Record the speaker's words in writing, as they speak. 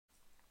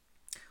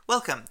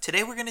Welcome.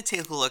 Today we're going to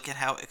take a look at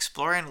how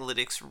Explore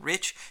Analytics'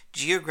 rich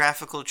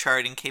geographical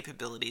charting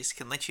capabilities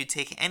can let you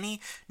take any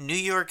New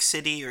York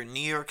City or New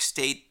York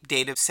State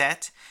data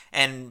set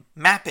and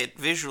map it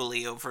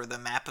visually over the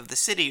map of the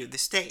city or the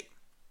state.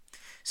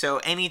 So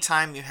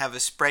anytime you have a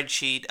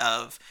spreadsheet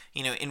of,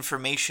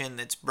 information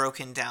that's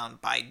broken down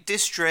by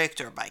district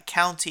or by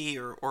county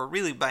or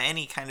really by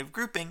any kind of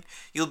grouping,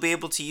 you'll be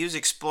able to use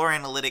Explore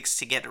Analytics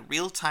to get a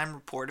real-time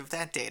report of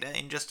that data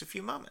in just a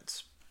few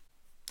moments.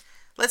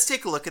 Let's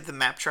take a look at the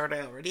map chart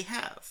I already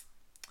have.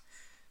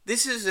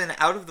 This is an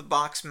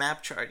out-of-the-box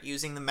map chart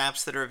using the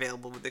maps that are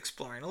available with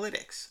Explore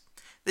Analytics.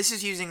 This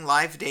is using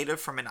live data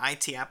from an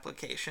IT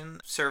application,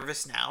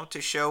 ServiceNow,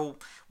 to show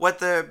what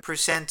the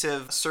percent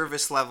of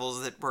service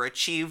levels that were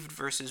achieved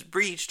versus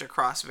breached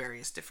across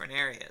various different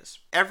areas.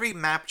 Every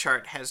map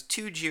chart has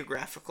two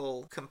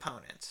geographical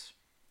components.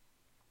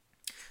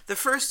 The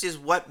first is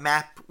what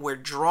map we're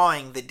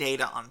drawing the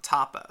data on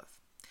top of.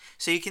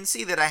 So you can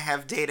see that I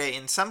have data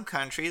in some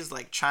countries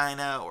like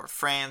China or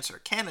France or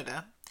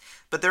Canada,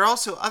 but there are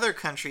also other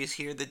countries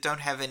here that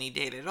don't have any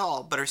data at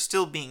all but are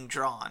still being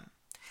drawn.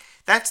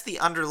 That's the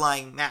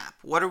underlying map.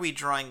 What are we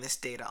drawing this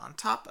data on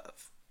top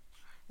of?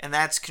 And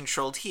that's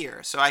controlled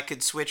here. So I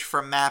could switch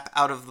from map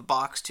out of the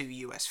box to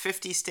US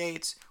 50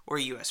 states or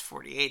US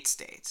 48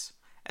 states,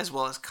 as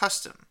well as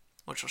custom,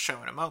 which I'll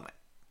show in a moment.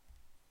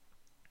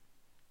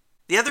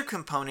 The other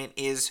component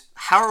is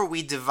how are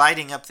we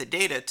dividing up the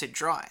data to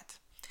draw it?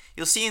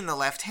 You'll see in the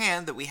left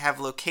hand that we have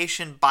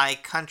location by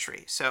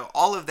country. So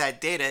all of that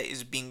data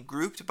is being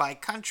grouped by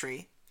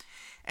country,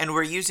 and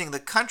we're using the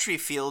country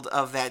field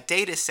of that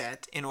data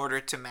set in order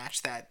to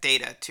match that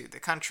data to the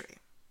country.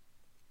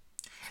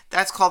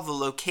 That's called the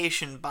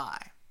location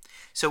by.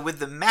 So with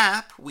the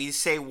map, we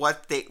say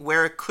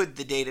where could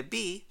the data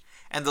be,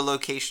 and the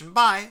location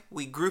by,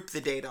 we group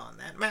the data on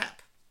that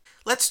map.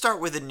 Let's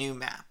start with a new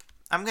map.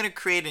 I'm going to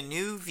create a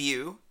new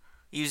view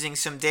using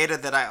some data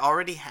that I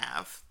already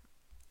have,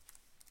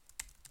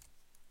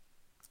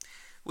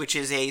 which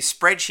is a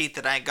spreadsheet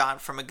that I got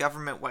from a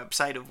government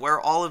website of where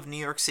all of New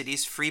York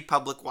City's free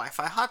public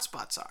Wi-Fi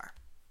hotspots are.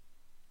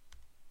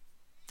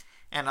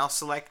 And I'll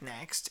select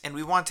Next, and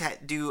we want to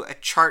do a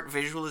chart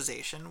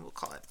visualization. We'll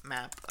call it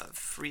Map of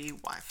Free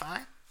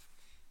Wi-Fi,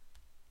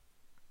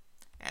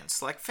 and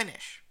select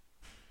Finish.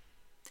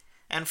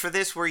 And for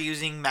this, we're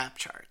using map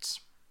charts.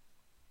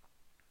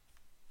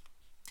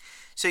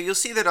 So you'll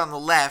see that on the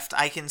left,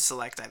 I can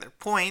select either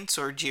points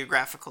or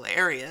geographical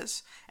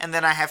areas, and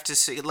then I have to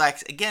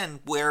select,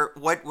 again,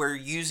 what we're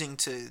using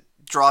to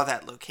draw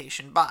that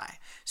location by.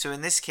 So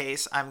in this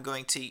case, I'm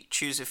going to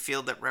choose a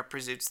field that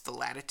represents the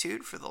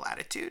latitude for the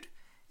latitude,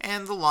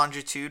 and the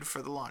longitude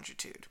for the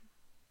longitude.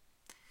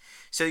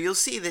 So you'll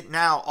see that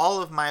now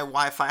all of my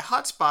Wi-Fi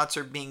hotspots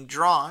are being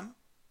drawn,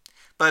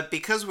 but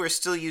because we're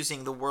still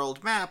using the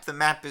world map, the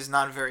map is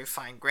not very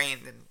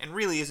fine-grained and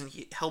really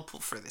isn't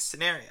helpful for this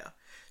scenario.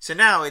 So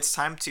now it's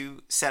time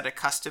to set a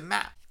custom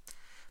map.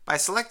 By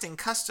selecting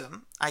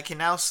custom, I can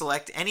now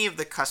select any of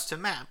the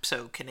custom maps,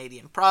 so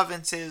Canadian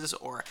provinces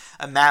or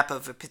a map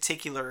of a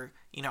particular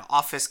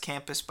office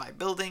campus by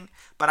building,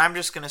 but I'm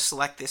just going to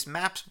select this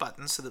maps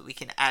button so that we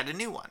can add a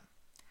new one.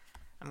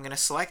 I'm going to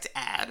select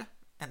add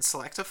and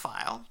select a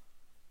file,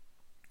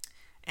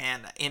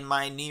 and in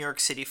my New York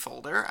City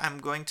folder, I'm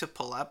going to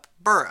pull up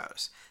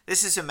boroughs.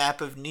 This is a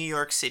map of New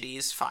York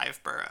City's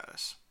 5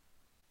 boroughs.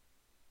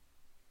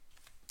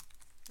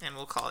 And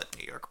we'll call it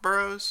New York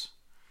Boroughs.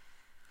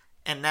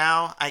 And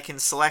now I can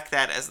select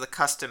that as the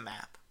custom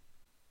map.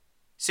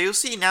 So you'll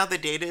see now the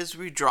data is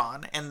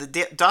redrawn, and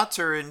the dots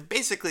are in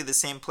basically the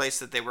same place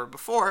that they were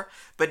before,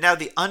 but now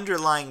the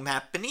underlying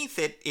map beneath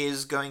it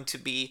is going to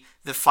be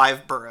the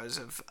 5 boroughs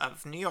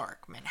of New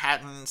York: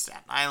 Manhattan,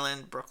 Staten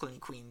Island, Brooklyn,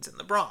 Queens, and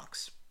the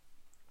Bronx.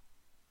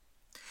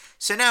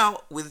 So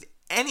now, with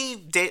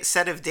any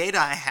set of data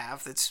I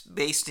have that's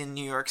based in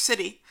New York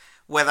City,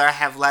 whether I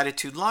have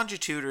latitude,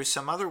 longitude, or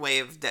some other way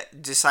of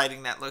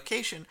deciding that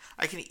location,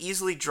 I can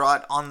easily draw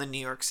it on the New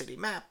York City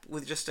map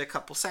with just a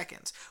couple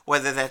seconds,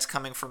 whether that's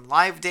coming from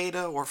live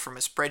data or from a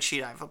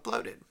spreadsheet I've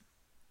uploaded.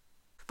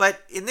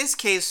 But in this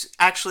case,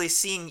 actually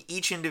seeing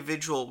each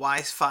individual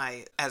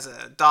Wi-Fi as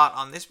a dot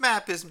on this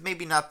map is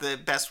maybe not the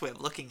best way of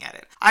looking at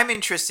it. I'm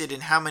interested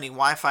in how many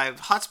Wi-Fi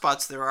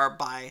hotspots there are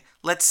by,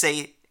 let's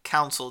say,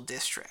 council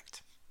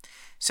district.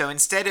 So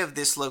instead of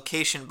this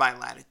location by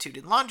latitude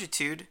and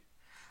longitude,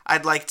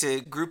 I'd like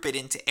to group it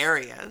into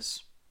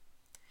areas.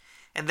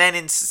 And then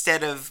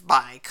instead of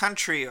by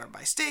country or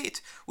by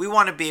state, we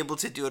want to be able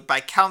to do it by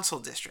council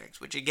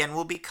district, which again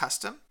will be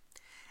custom.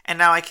 And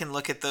now I can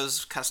look at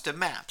those custom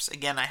maps.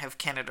 Again, I have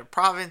Canada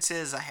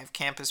provinces, I have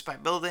campus by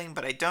building,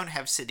 but I don't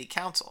have city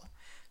council.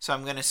 So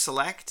I'm going to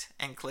select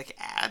and click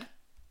add.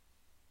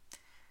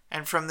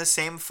 And from the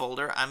same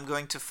folder, I'm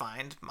going to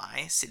find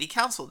my city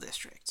council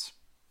districts.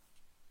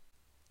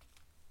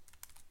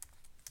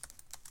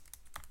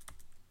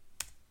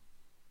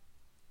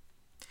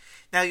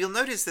 Now you'll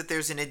notice that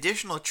there's an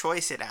additional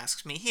choice it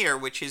asks me here,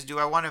 which is do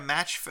I want to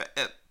match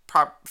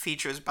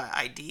features by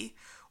ID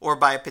or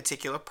by a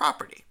particular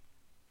property?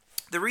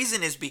 The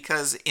reason is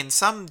because in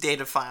some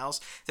data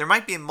files, there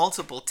might be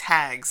multiple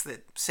tags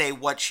that say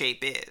what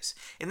shape is.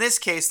 In this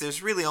case,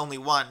 there's really only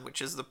one,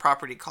 which is the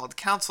property called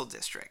council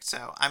district.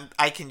 So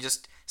I can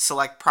just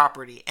select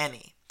property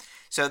any.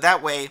 So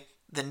that way,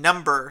 the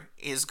number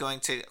is going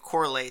to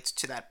correlate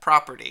to that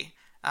property.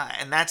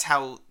 And that's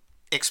how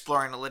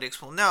Explore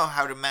Analytics will know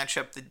how to match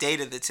up the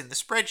data that's in the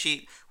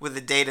spreadsheet with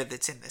the data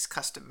that's in this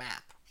custom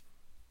map.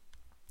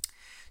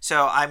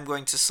 So I'm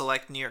going to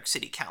select New York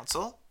City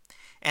Council,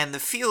 and the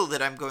field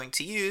that I'm going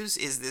to use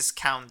is this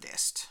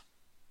CountDist.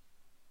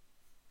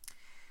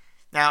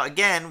 Now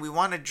again, we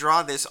want to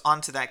draw this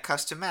onto that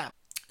custom map.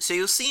 So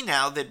you'll see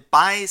now that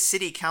by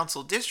city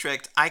council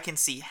district, I can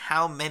see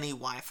how many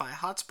Wi-Fi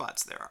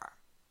hotspots there are.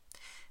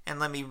 And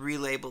let me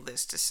relabel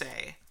this to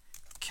say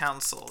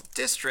council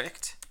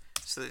district,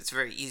 so that it's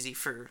very easy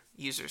for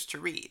users to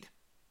read.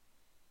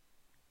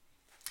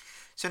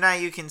 So now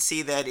you can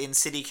see that in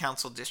City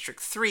Council District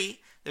 3,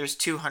 there's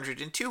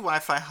 202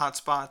 Wi-Fi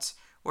hotspots,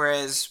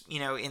 whereas,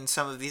 in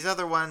some of these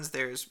other ones,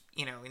 there's,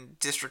 in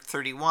District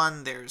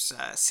 31, there's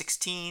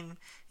 16,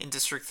 in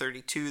District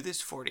 32,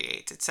 there's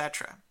 48,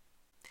 etc.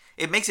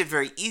 It makes it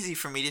very easy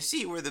for me to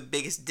see where the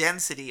biggest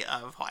density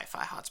of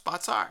Wi-Fi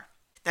hotspots are.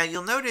 Now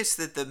you'll notice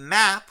that the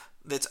map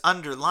that's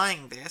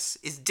underlying this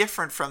is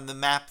different from the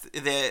map,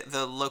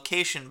 the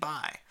location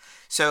by.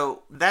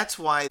 So that's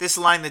why this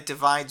line that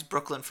divides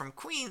Brooklyn from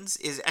Queens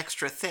is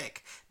extra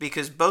thick,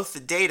 because both the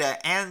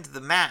data and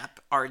the map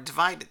are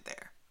divided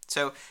there.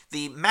 So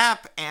the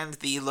map and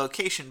the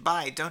location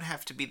by don't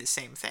have to be the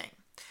same thing.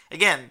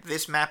 Again,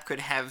 this map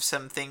could have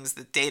some things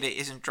that data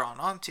isn't drawn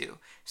onto,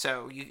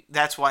 so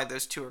that's why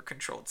those two are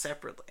controlled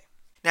separately.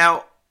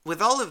 Now,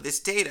 with all of this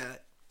data,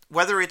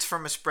 whether it's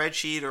from a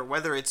spreadsheet or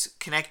whether it's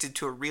connected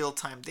to a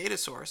real-time data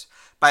source,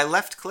 by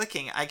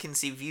left-clicking, I can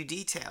see View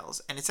Details,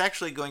 and it's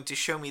actually going to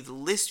show me the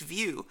list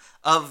view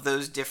of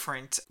those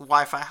different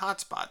Wi-Fi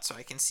hotspots. So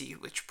I can see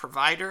which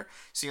provider.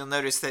 So you'll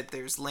notice that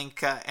there's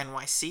Link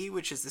NYC,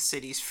 which is the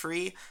city's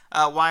free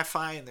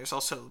Wi-Fi, and there's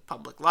also the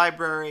public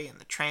library and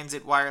the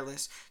transit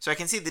wireless. So I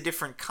can see the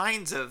different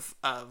kinds of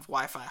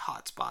Wi-Fi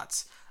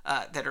hotspots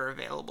that are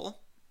available.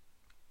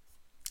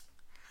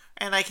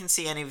 And I can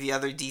see any of the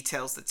other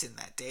details that's in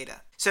that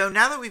data. So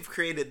now that we've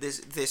created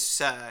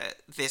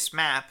this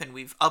map and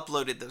we've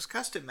uploaded those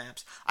custom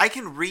maps, I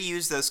can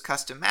reuse those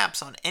custom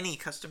maps on any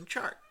custom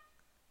chart.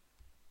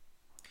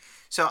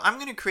 So I'm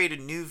going to create a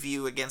new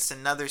view against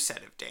another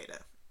set of data.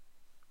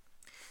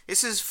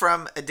 This is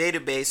from a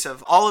database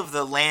of all of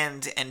the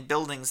land and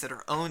buildings that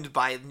are owned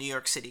by the New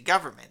York City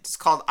government. It's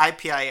called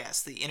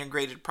IPIS, the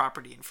Integrated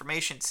Property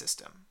Information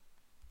System.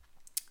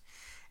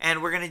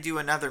 And we're going to do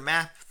another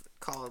map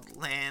called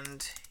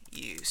Land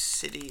Use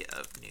City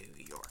of New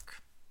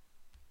York.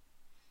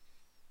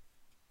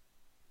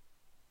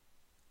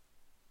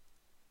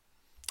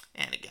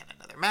 And again,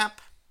 another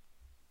map.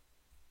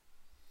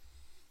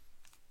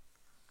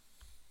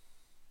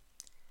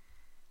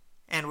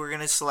 And we're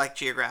going to select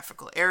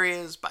geographical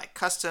areas by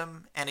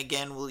custom, and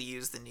again we'll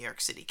use the New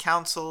York City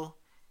Council,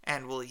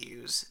 and we'll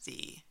use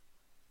the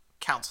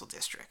Council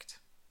District.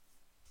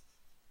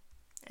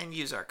 And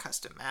use our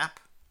custom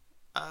map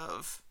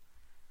of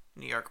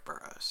New York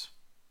boroughs.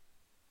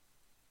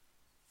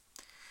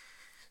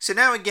 So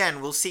now again,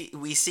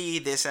 we see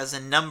this as a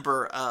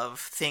number of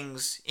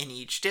things in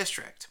each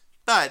district,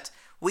 but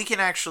we can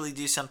actually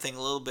do something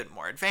a little bit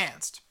more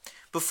advanced.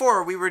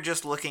 Before, we were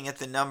just looking at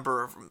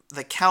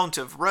the count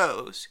of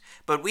rows,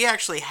 but we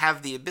actually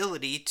have the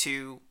ability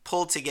to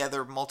pull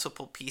together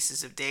multiple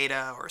pieces of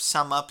data or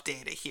sum up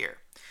data here.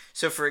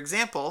 So for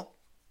example,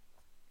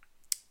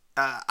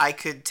 I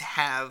could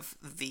have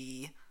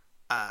the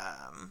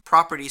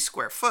property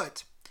square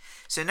foot.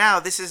 So now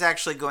this is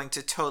actually going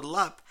to total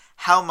up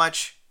how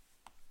much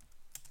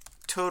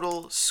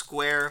total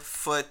square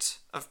foot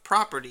of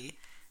property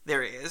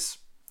there is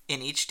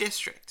in each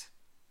district.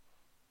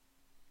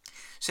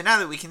 So now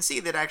that we can see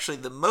that actually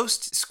the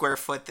most square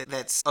foot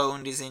that's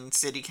owned is in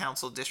City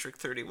Council District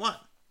 31.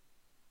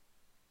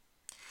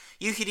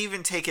 You could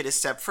even take it a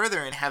step further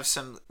and have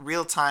some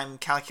real-time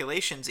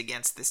calculations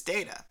against this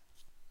data.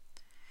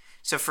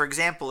 So for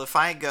example, if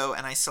I go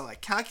and I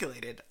select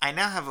Calculated, I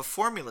now have a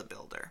formula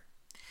builder.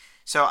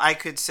 So I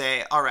could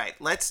say, all right,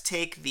 let's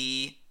take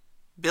the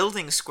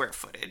building square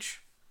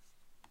footage,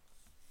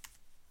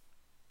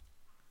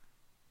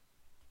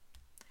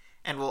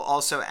 and we'll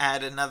also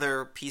add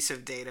another piece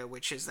of data,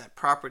 which is that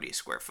property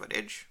square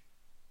footage.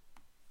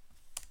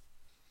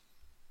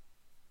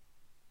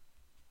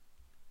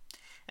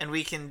 And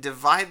we can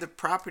divide the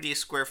property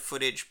square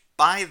footage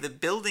by the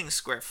building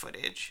square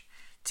footage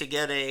to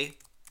get a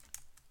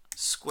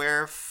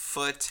square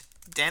foot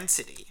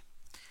density,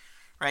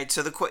 right?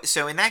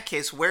 So in that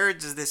case, where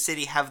does the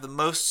city have the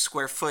most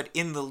square foot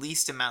in the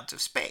least amount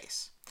of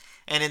space?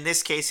 And in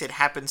this case, it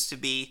happens to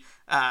be,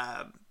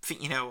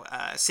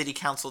 City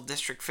Council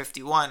District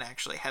 51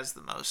 actually has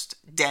the most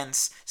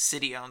dense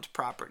city-owned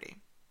property.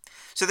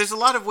 So there's a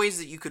lot of ways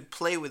that you could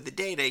play with the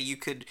data. You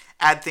could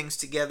add things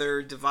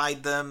together,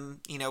 divide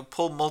them,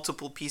 pull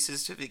multiple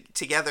pieces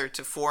together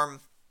to form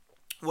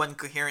one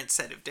coherent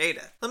set of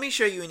data. Let me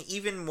show you an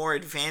even more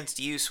advanced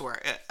use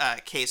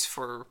case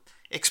for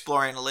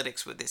Explore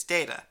Analytics with this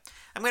data.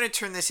 I'm going to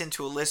turn this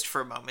into a list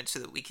for a moment so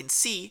that we can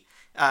see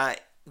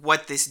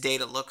what this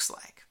data looks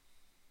like.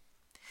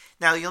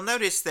 Now you'll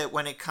notice that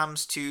when it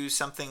comes to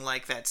something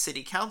like that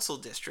city council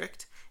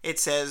district, it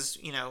says,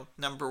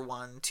 number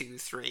 1, 2,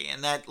 3,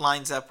 and that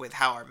lines up with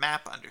how our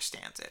map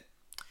understands it.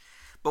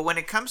 But when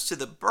it comes to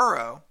the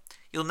borough,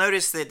 you'll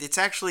notice that it's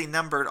actually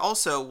numbered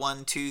also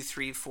 1, 2,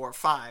 3, 4,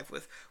 5,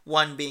 with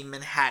 1 being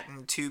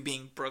Manhattan, 2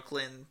 being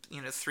Brooklyn,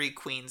 3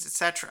 Queens,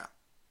 etc.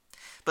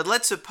 But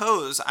let's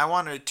suppose I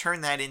want to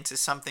turn that into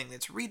something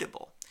that's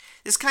readable.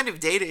 This kind of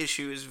data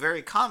issue is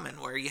very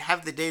common, where you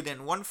have the data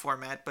in one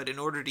format, but in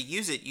order to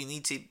use it, you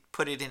need to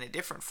put it in a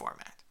different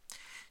format.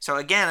 So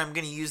again, I'm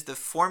going to use the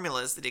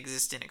formulas that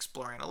exist in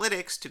Explore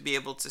Analytics to be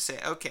able to say,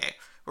 okay,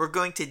 we're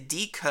going to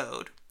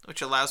decode,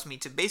 which allows me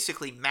to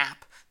basically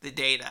map the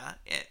data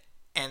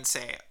and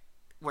say,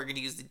 we're going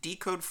to use the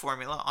decode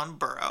formula on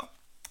borough.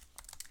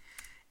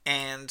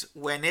 And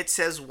when it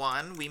says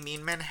 1, we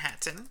mean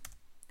Manhattan.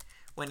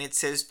 When it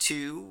says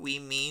 2, we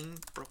mean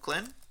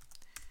Brooklyn.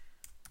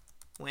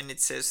 When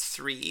it says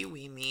 3,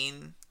 we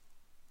mean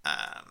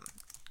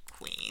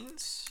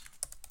Queens.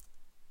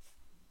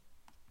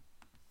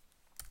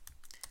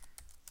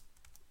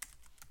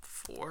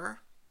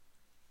 4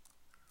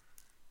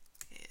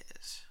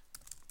 is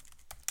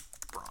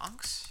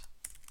Bronx.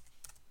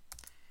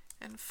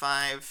 And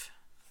 5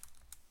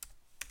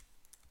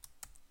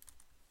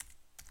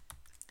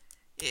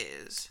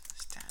 is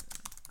Staten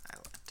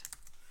Island.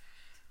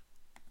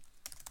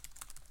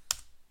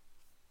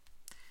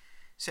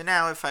 So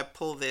now if I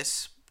pull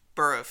this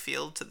borough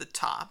field to the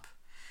top,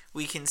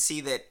 we can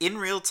see that in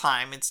real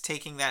time it's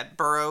taking that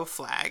borough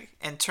flag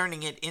and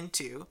turning it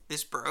into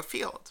this borough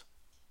field.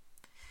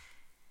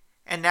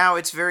 And now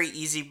it's very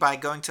easy, by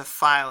going to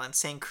File and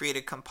saying Create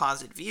a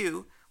Composite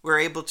View, we're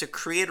able to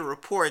create a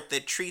report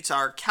that treats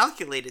our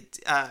calculated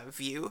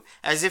view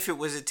as if it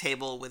was a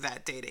table with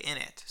that data in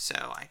it.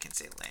 So I can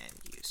say land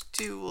use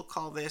 2, we'll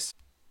call this.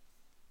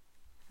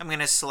 I'm going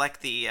to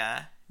select the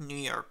New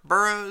York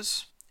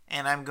boroughs,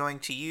 and I'm going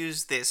to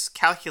use this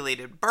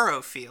calculated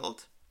borough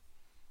field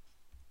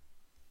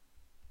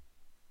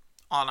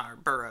on our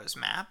boroughs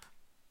map.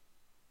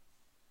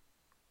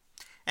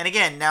 And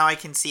again, now I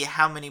can see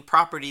how many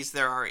properties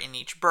there are in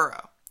each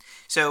borough.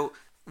 So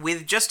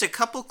with just a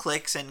couple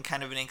clicks and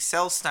kind of an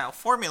Excel-style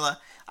formula,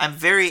 I'm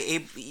very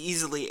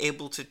easily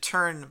able to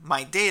turn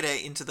my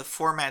data into the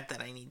format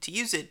that I need to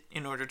use it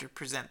in order to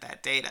present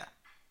that data.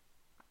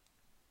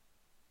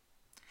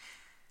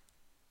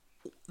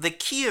 The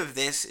key of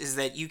this is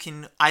that you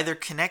can either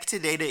connect to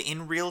data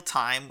in real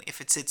time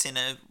if it sits in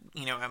a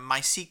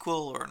MySQL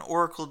or an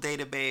Oracle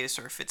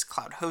database, or if it's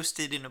cloud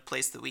hosted in a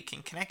place that we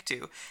can connect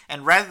to.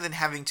 And rather than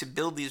having to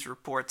build these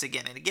reports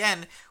again and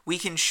again, we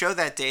can show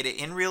that data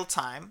in real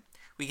time.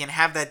 We can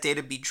have that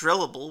data be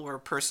drillable, where a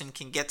person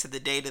can get to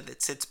the data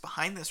that sits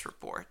behind this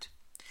report.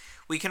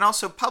 We can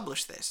also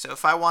publish this. So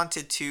if I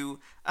wanted to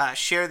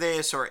share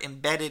this or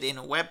embed it in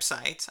a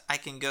website, I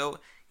can go.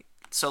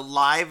 So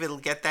live, it'll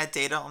get that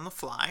data on the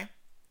fly.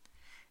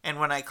 And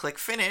when I click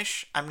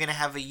finish, I'm going to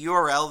have a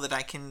URL that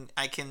I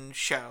can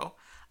show,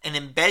 an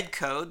embed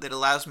code that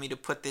allows me to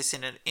put this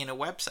in a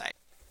website.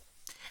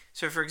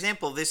 So for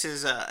example, this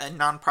is a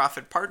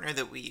nonprofit partner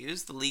that we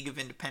use, the League of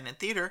Independent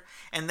Theater,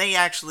 and they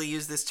actually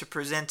use this to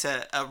present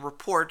a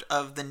report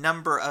of the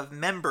number of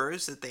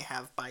members that they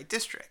have by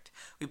district.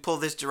 We pull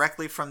this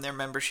directly from their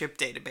membership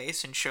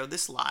database and show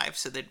this live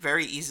so that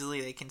very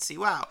easily they can see,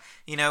 wow,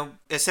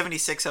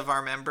 76 of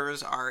our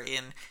members are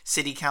in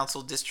City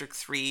Council District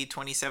 3,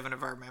 27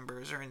 of our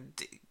members are in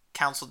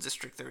Council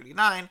District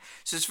 39,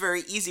 so it's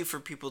very easy for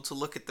people to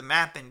look at the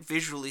map and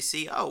visually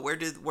see, oh, where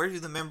do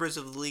the members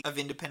of the League of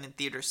Independent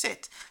Theater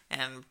sit?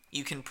 And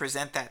you can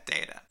present that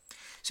data.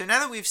 So now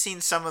that we've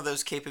seen some of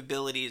those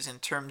capabilities in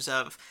terms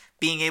of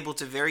being able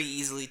to very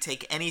easily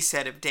take any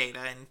set of data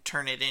and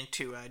turn it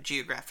into a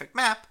geographic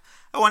map,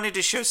 I wanted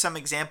to show some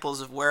examples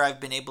of where I've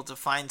been able to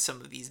find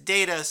some of these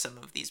data, some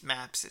of these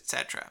maps,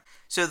 etc.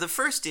 So the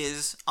first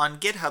is, on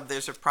GitHub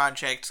there's a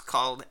project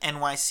called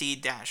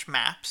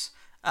NYC-Maps,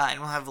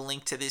 and we'll have a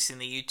link to this in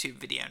the YouTube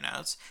video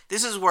notes.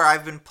 This is where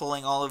I've been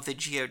pulling all of the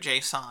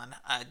GeoJSON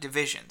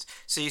divisions.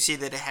 So you see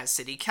that it has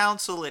city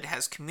council, it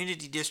has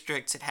community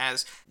districts, it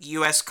has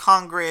U.S.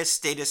 Congress,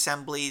 state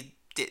assembly,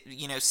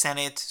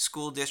 Senate,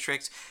 school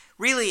districts.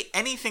 Really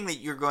anything that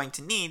you're going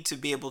to need to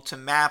be able to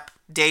map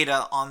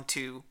data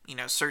onto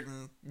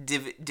certain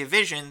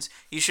divisions,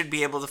 you should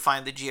be able to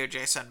find the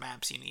GeoJSON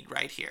maps you need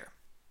right here.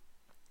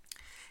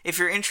 If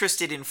you're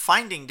interested in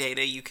finding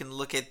data, you can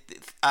look at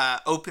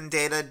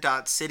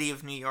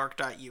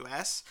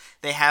opendata.cityofnewyork.us.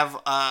 They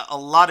have a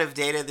lot of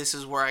data. This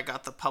is where I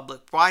got the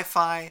public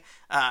Wi-Fi.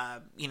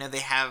 They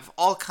have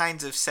all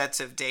kinds of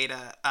sets of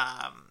data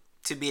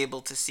to be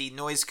able to see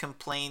noise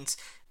complaints.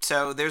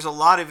 So there's a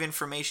lot of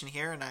information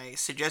here, and I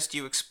suggest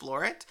you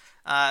explore it.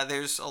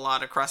 There's a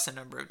lot across a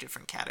number of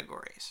different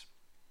categories.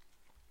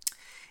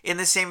 In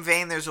the same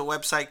vein, there's a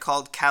website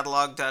called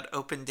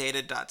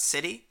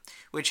catalog.opendata.city,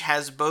 which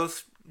has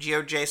both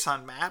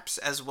GeoJSON maps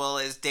as well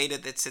as data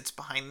that sits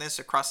behind this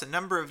across a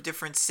number of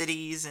different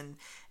cities and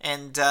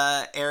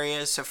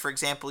areas. So, for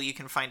example, you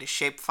can find a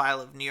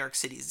shapefile of New York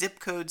City zip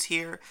codes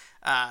here.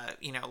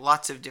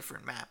 Lots of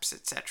different maps,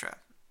 etc.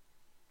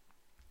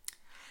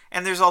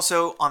 And there's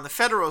also, on the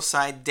federal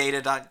side,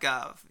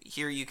 data.gov.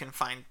 Here you can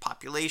find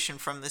population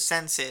from the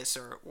census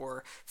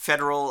or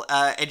federal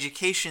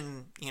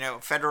education,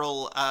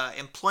 federal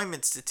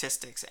employment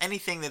statistics.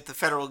 Anything that the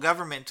federal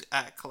government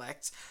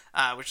collects,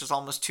 which is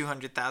almost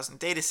 200,000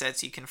 data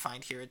sets, you can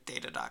find here at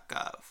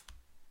data.gov.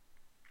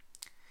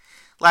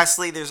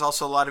 Lastly, there's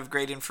also a lot of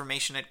great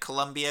information at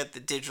Columbia at the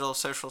Digital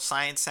Social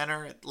Science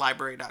Center at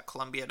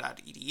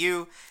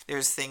library.columbia.edu.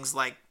 There's things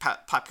like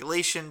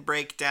population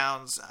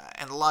breakdowns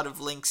and a lot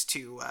of links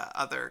to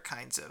other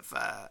kinds of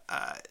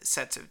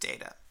sets of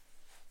data.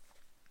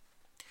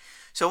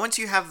 So once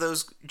you have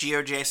those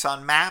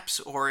GeoJSON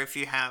maps, or if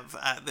you have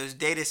those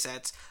data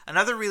sets,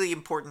 another really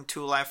important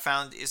tool I've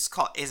found is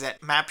at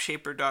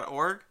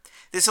mapshaper.org.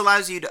 This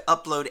allows you to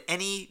upload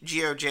any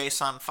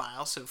GeoJSON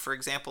file. So for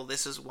example,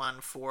 this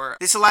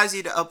allows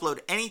you to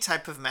upload any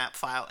type of map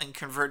file and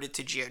convert it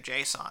to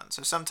GeoJSON.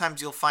 So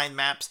sometimes you'll find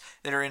maps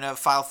that are in a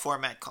file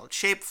format called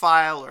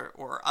shapefile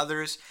or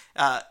others.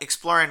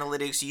 Explore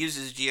Analytics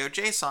uses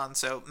GeoJSON,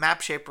 so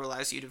MapShaper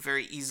allows you to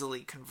very easily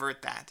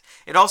convert that.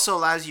 It also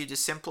allows you to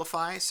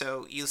simplify.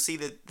 So you'll see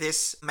that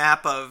this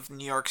map of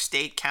New York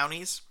State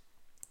counties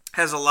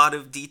has a lot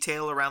of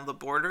detail around the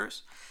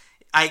borders.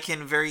 I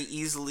can very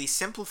easily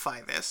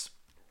simplify this.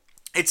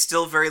 It's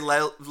still very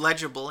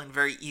legible and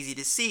very easy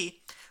to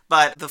see,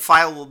 but the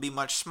file will be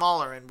much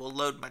smaller and will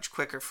load much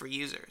quicker for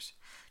users.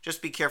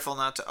 Just be careful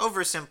not to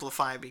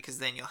oversimplify, because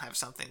then you'll have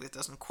something that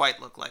doesn't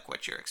quite look like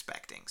what you're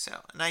expecting.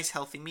 So a nice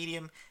healthy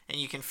medium, and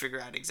you can figure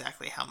out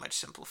exactly how much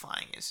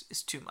simplifying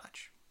is too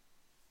much.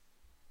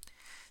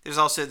 There's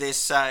also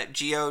this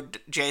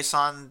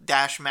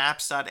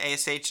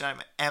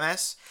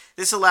geojson-maps.ash.ms.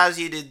 This allows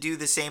you to do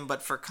the same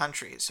but for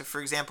countries. So for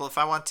example, if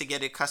I want to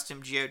get a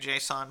custom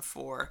GeoJSON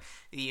for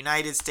the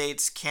United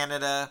States,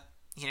 Canada,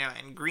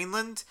 and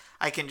Greenland,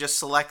 I can just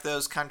select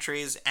those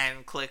countries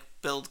and click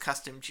Build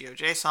Custom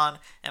GeoJSON,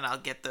 and I'll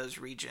get those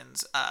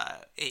regions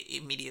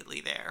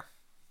immediately there.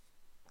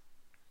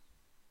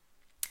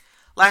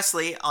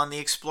 Lastly, on the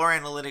Explore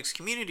Analytics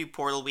community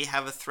portal, we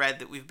have a thread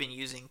that we've been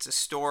using to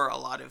store a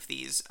lot of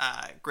these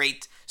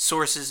great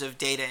sources of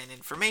data and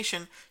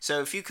information. So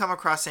if you come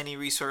across any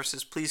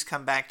resources, please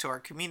come back to our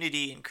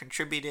community and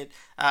contribute it.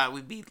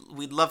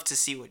 We'd love to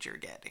see what you're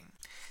getting.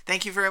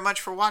 Thank you very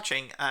much for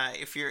watching.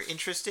 If you're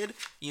interested,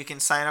 you can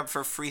sign up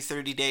for a free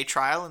 30-day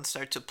trial and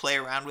start to play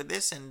around with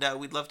this, and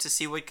we'd love to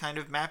see what kind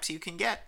of maps you can get.